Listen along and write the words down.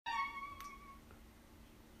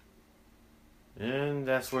And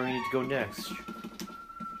that's where we need to go next.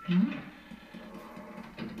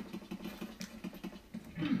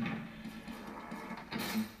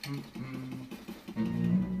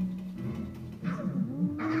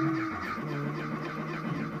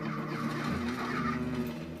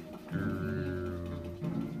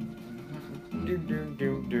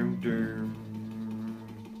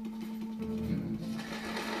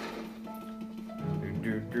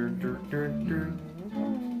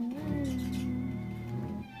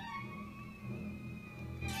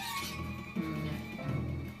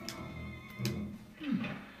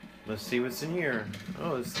 Let's see what's in here.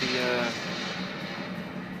 Oh, it's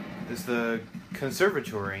the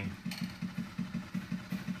conservatory.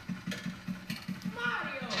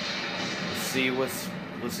 Mario!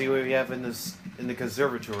 Let's see what we have in the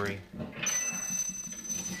conservatory.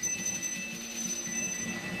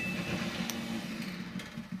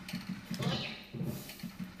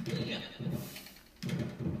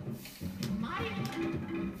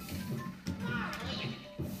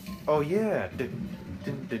 Oh yeah.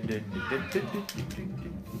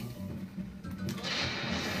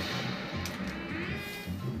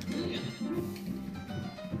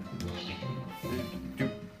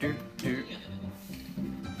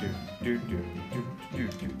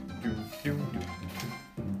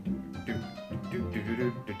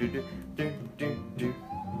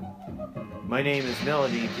 My name is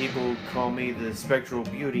Melody. People call me the spectral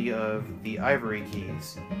beauty of the Ivory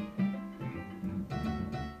Keys.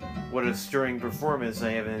 What a stirring performance.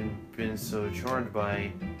 I haven't been so charmed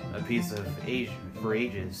by a piece of age for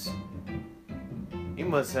ages. You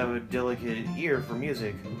must have a delicate ear for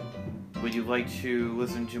music. Would you like to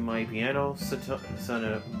listen to my piano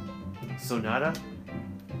sonata?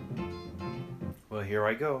 Well, here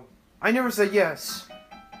I go. I never said yes!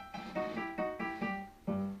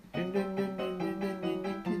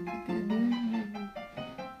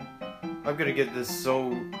 I'm gonna get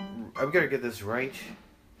this right.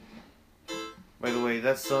 By the way,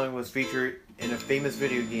 that song was featured in a famous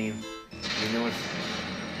video game. You know what?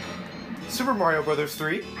 Super Mario Bros.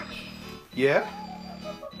 3? Yeah?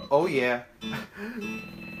 Oh yeah.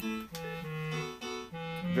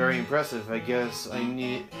 Very impressive. I guess I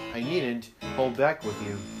needn't hold back with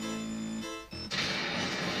you.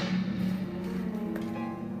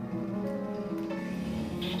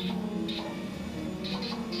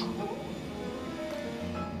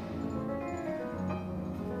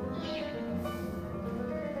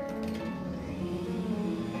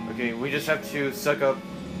 Okay, we just have to suck up.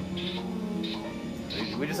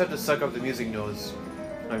 We just have to suck up the music notes,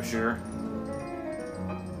 I'm sure.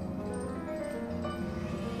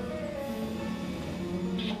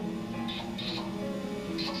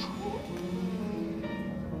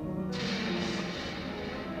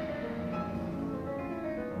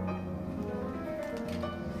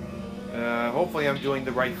 Hopefully I'm doing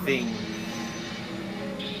the right thing.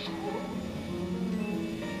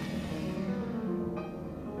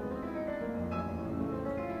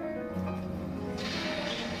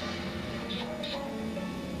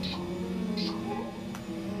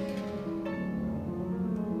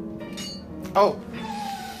 Oh!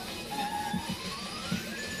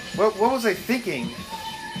 What was I thinking?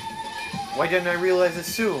 Why didn't I realize it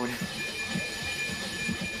soon?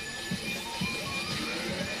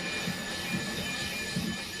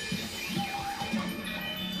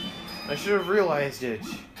 I should have realized it.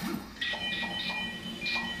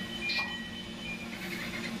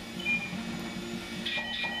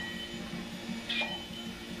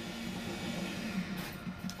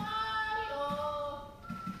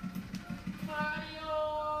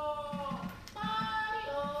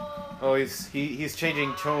 Oh, he's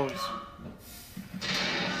changing tones.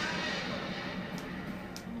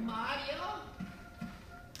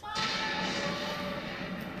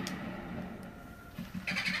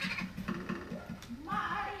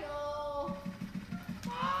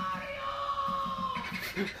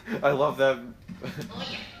 I love that.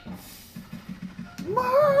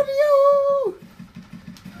 Mario!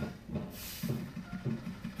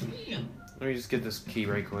 Let me just get this key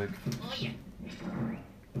right quick.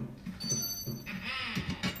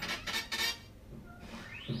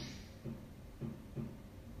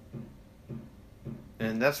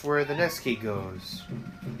 And that's where the next key goes.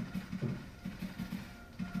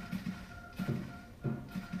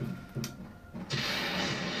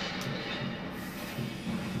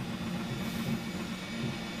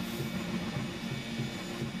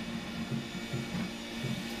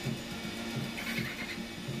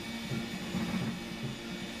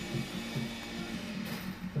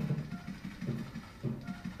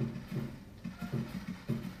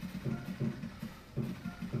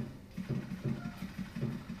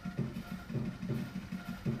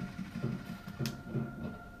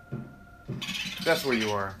 That's where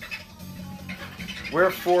you are.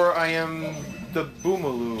 Wherefore I am the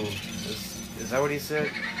Boomaloo. Is that what he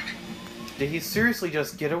said? Did he seriously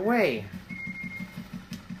just get away?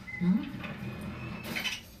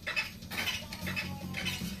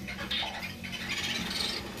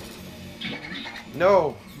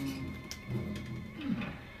 No!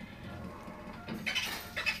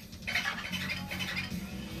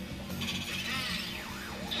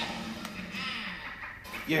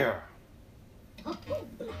 Yeah.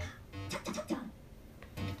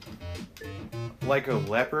 Like a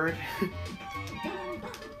leopard?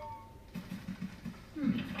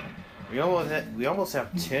 We almost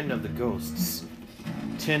have 10 of the ghosts.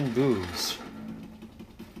 10 boos.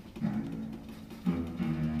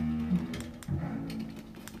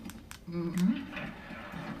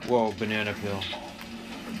 Whoa, banana peel.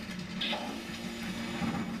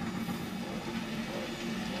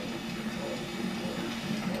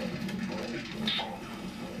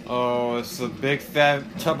 Oh, it's a big fat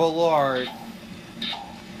tub of lard.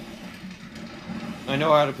 I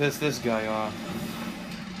know how to piss this guy off.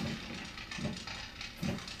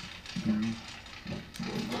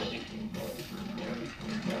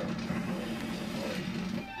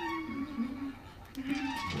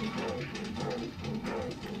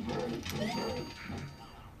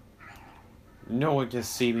 No one can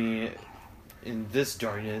see me in this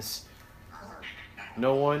darkness.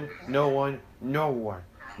 No one, no one, no one.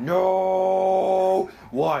 No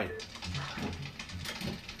one!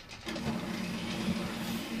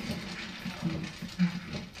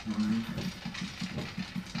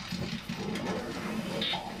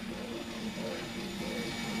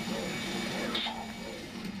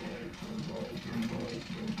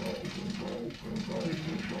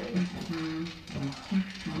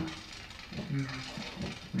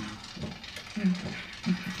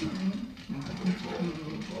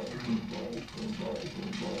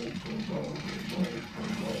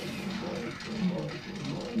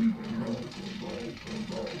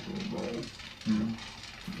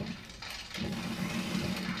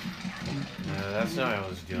 No, that's not what I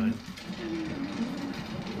was doing.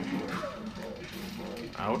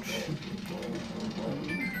 Ouch.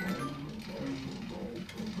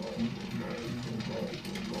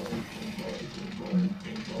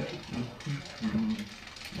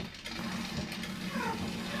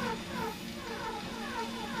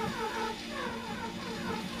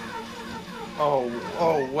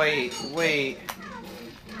 Oh, wait.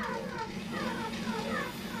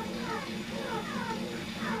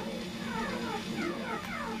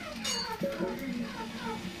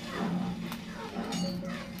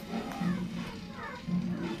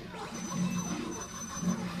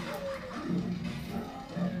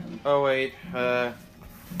 Oh, wait,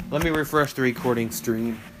 let me refresh the recording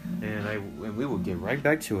stream, and we will get right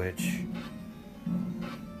back to it.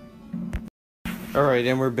 Alright,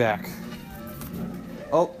 and we're back.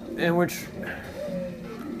 Oh, and which...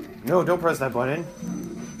 No, don't press that button.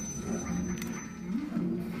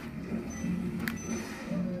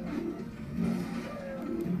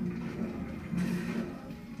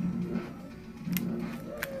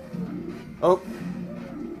 Oh.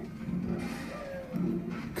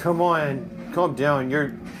 Come on, calm down.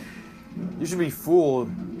 You should be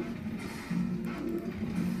fooled.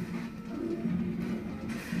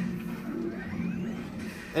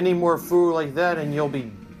 Any more food like that and you'll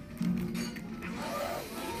be...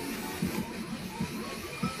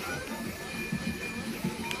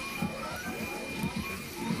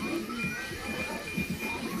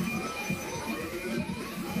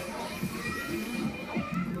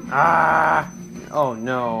 Ah! Oh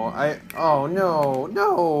no, oh no,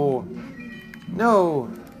 no! No!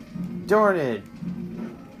 Darn it!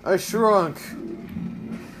 I shrunk!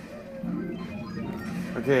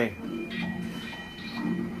 Okay.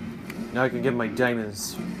 Now I can get my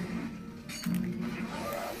diamonds.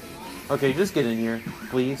 Okay, just get in here,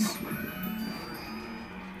 please.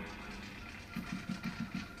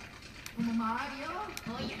 Mario?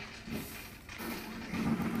 Oh yeah.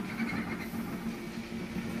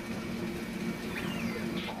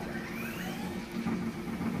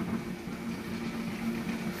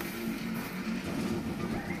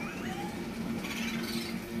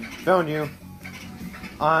 Found you.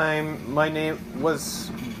 My name was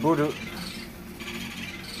Voodoo.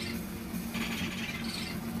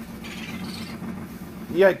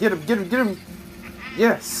 Yeah, get him!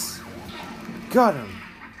 Yes! Got him!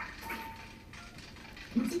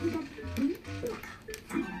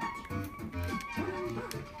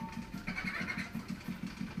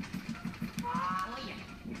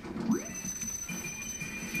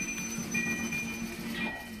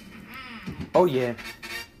 Oh yeah.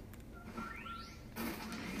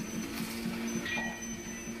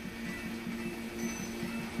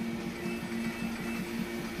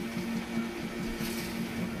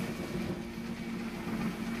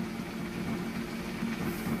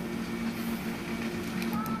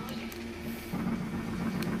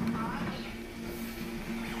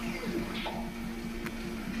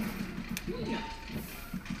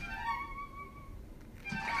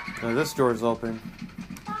 Now this door's open.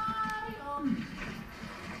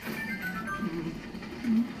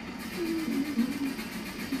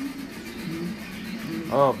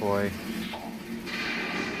 Oh boy.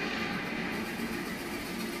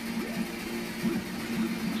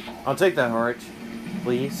 I'll take that heart,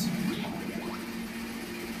 please.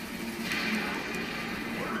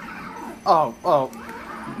 Oh, oh.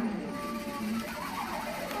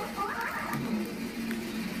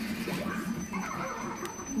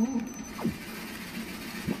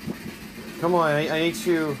 Come on, I need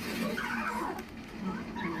to...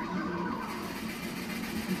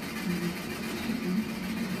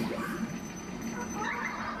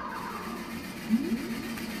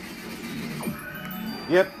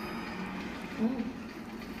 Yep.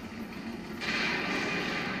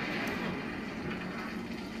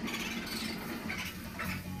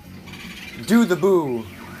 Do the boo.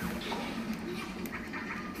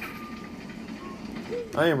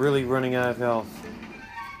 I am really running out of health.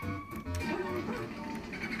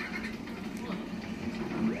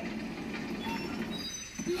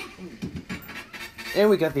 And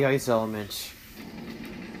we got the ice element.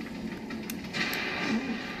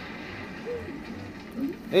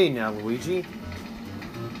 Hey now, Luigi.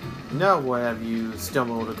 Now what have you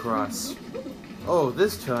stumbled across? Oh,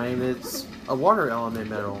 this time it's a water element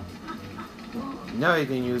medal. Now you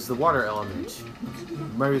can use the water element.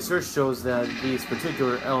 My research shows that these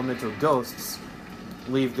particular elemental ghosts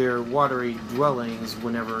leave their watery dwellings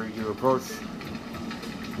whenever you approach.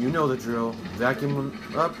 You know the drill. Vacuum them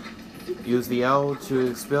up. Use the L to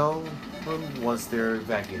expel them once they're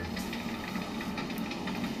vacuumed.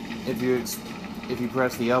 If you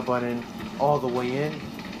press the L button all the way in,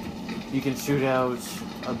 you can shoot out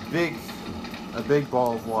a big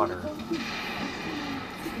ball of water.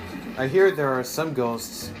 I hear there are some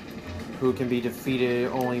ghosts who can be defeated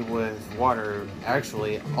only with water.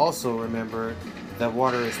 Actually, also remember that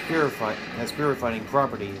water is has purifying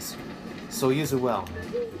properties, so use it well.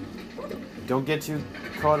 Don't get too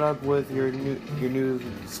caught up with your new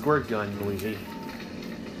squirt gun, Luigi.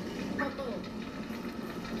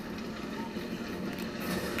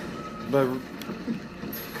 But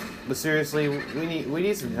seriously, we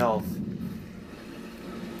need some health.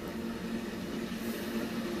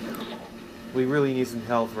 We really need some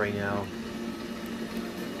health right now.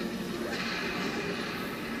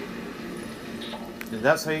 And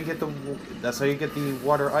that's how you get the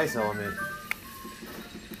water ice element.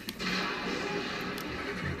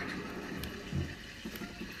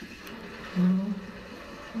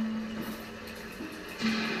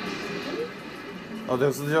 Oh,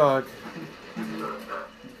 there's the dog.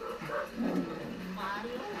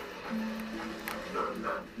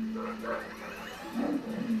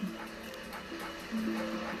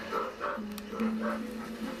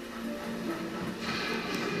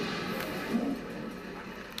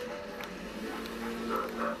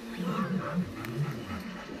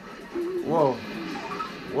 Whoa.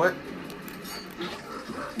 What?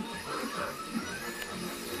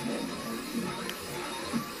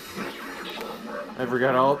 I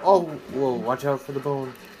forgot all. Oh, whoa, watch out for the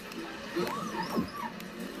bone.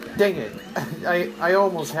 Dang it. I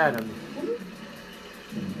almost had him.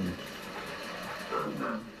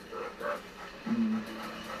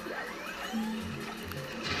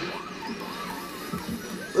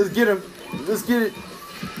 Let's get him. Let's get it.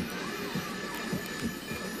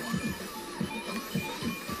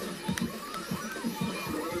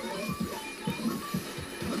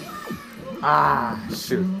 Ah,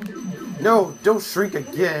 shoot. No, don't shrink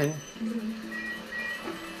again.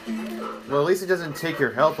 Well, at least it doesn't take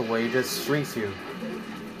your health away, it just shrinks you.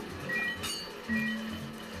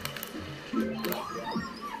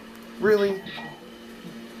 Really?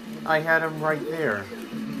 I had him right there.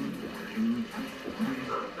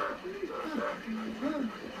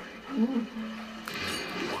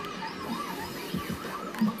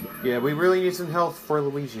 Yeah, we really need some health for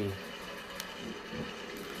Luigi.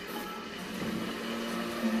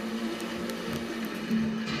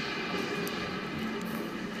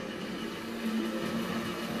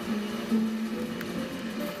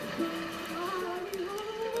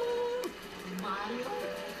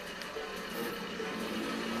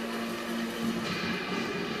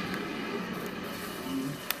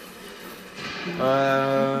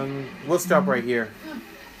 We'll stop right here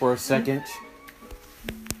for a second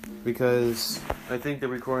because I think the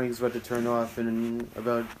recording is about to turn off in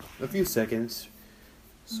about a few seconds.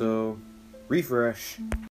 So, refresh.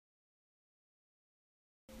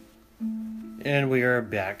 And we are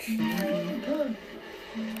back.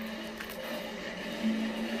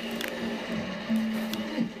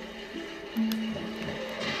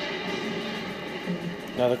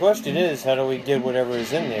 Now the question is, how do we get whatever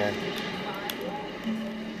is in there?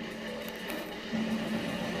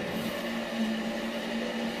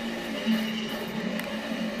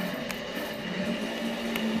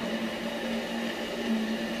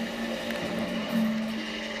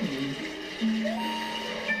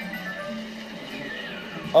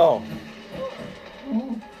 Oh.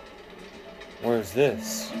 Where's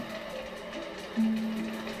this?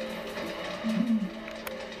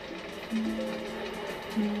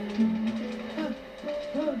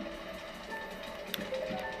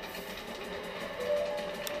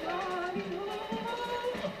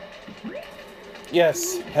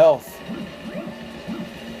 Yes, health.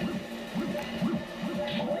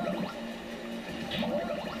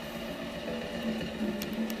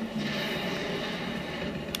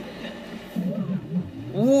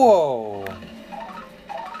 Whoa!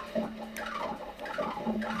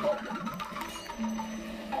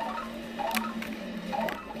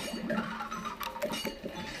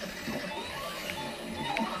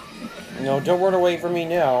 No, don't run away from me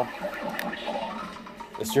now.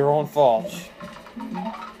 It's your own fault.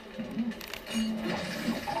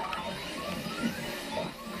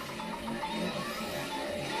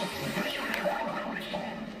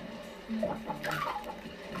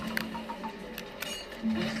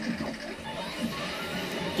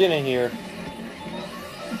 Get in here.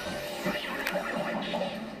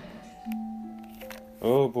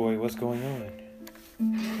 Oh boy, what's going on?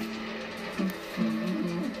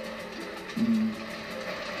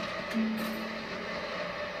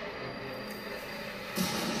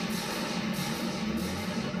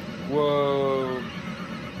 Whoa.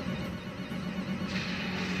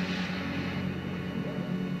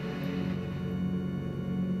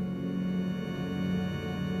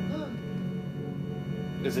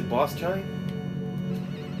 Is it boss time?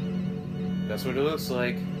 That's what it looks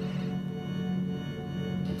like.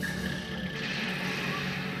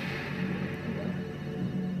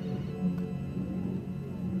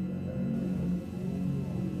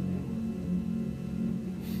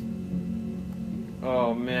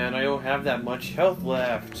 Oh man, I don't have that much health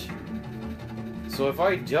left. So if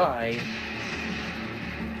I die,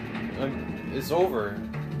 it's over.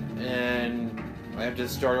 And I have to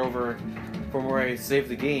start over from where I saved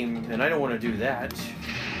the game, and I don't want to do that.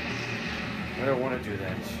 I don't want to do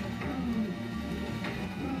that.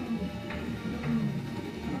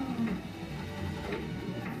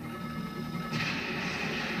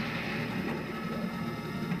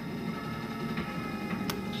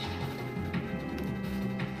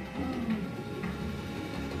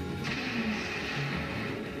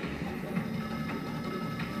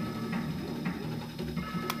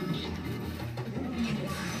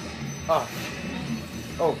 Ah.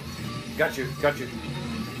 Oh, got you, got you.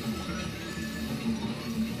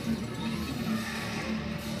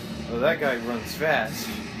 Oh, that guy runs fast.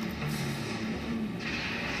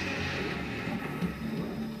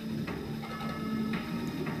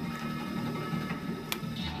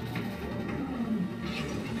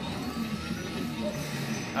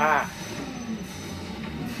 Ah.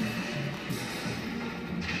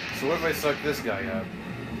 So what if I suck this guy up?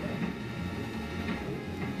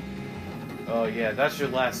 Oh yeah, that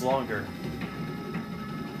should last longer.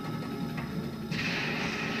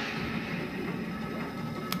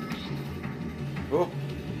 Oh,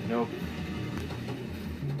 nope.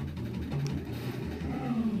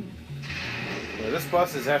 Well, this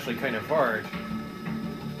boss is actually kind of hard.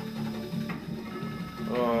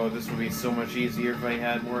 Oh, this would be so much easier if I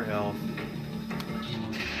had more health.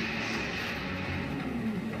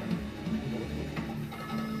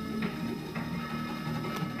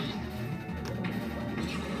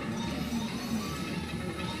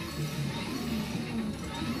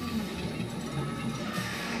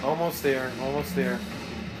 Almost there, almost there.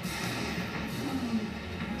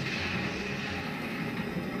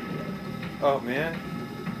 Oh man.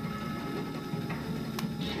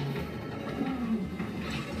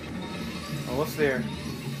 Almost there.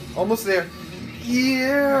 Almost there.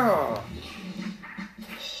 Yeah!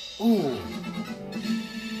 Ooh.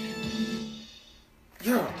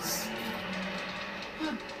 Yes!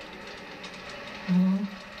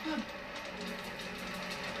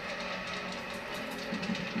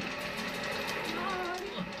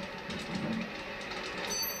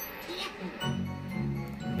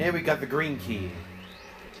 And we got the green key.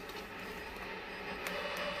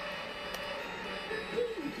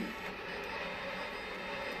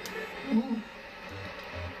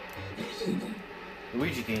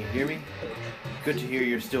 Luigi, can you hear me? Good to hear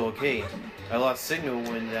you're still okay. I lost signal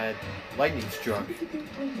when that lightning struck.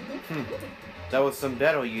 That was some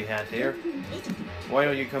battle you had there. Why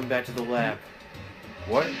don't you come back to the lab?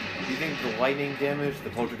 What? You think the lightning damaged the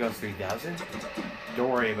Poltergeist 3000? Don't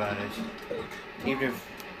worry about it. Even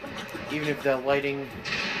if that lightning...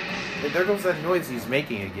 There goes that noise he's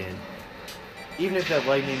making again. Even if that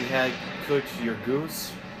lightning had cooked your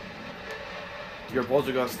goose, your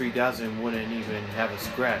Poltergeist 3000 wouldn't even have a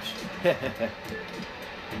scratch. Yeah,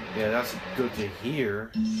 that's good to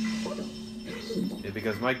hear. Yeah,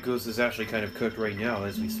 because my goose is actually kind of cooked right now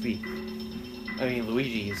as we speak. I mean,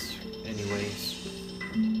 Luigi's, anyways.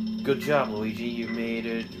 Good job, Luigi. You made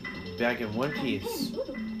it back in one piece.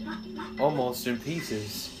 Almost in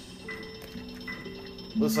pieces.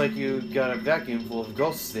 Looks like you got a vacuum full of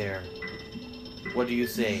ghosts there. What do you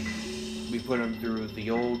say? We put them through the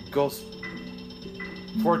old ghost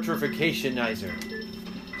fortificationizer.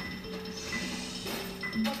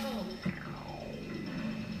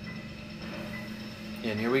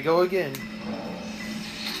 And here we go again.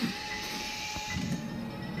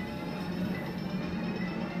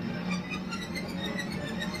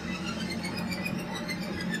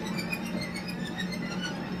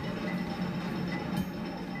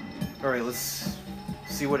 Alright, let's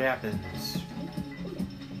see what happens.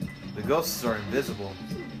 The ghosts are invisible,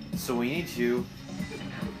 so we need to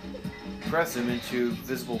press them into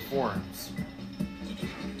visible forms.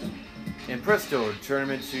 And presto, turn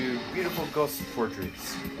them into beautiful ghost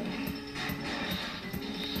portraits.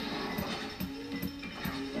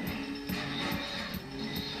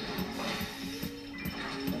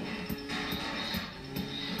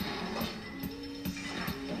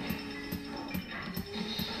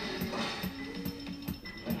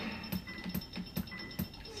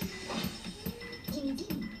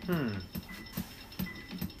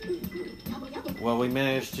 Well, we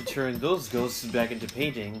managed to turn those ghosts back into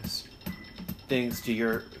paintings. Thanks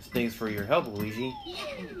for your help, Luigi.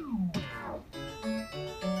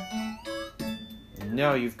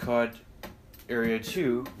 Now you've caught Area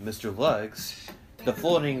 2, Mr. Lugs, the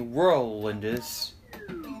floating whirlwindus,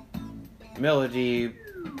 Melody,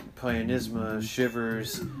 Pianisma,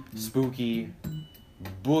 Shivers, Spooky,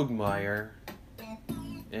 Boogmire,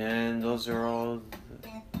 and those are all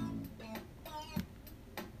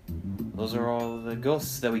the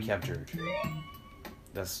ghosts that we captured.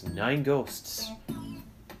 That's 9 ghosts.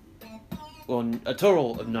 Well, a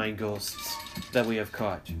total of 9 ghosts that we have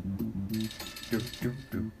caught.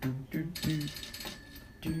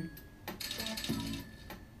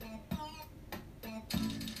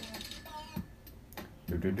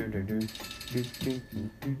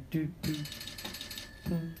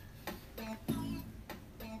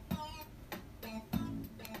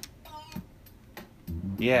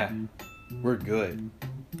 Yeah, we're good.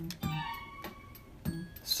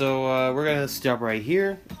 So, we're gonna stop right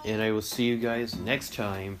here, and I will see you guys next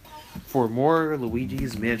time for more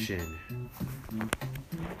Luigi's Mansion.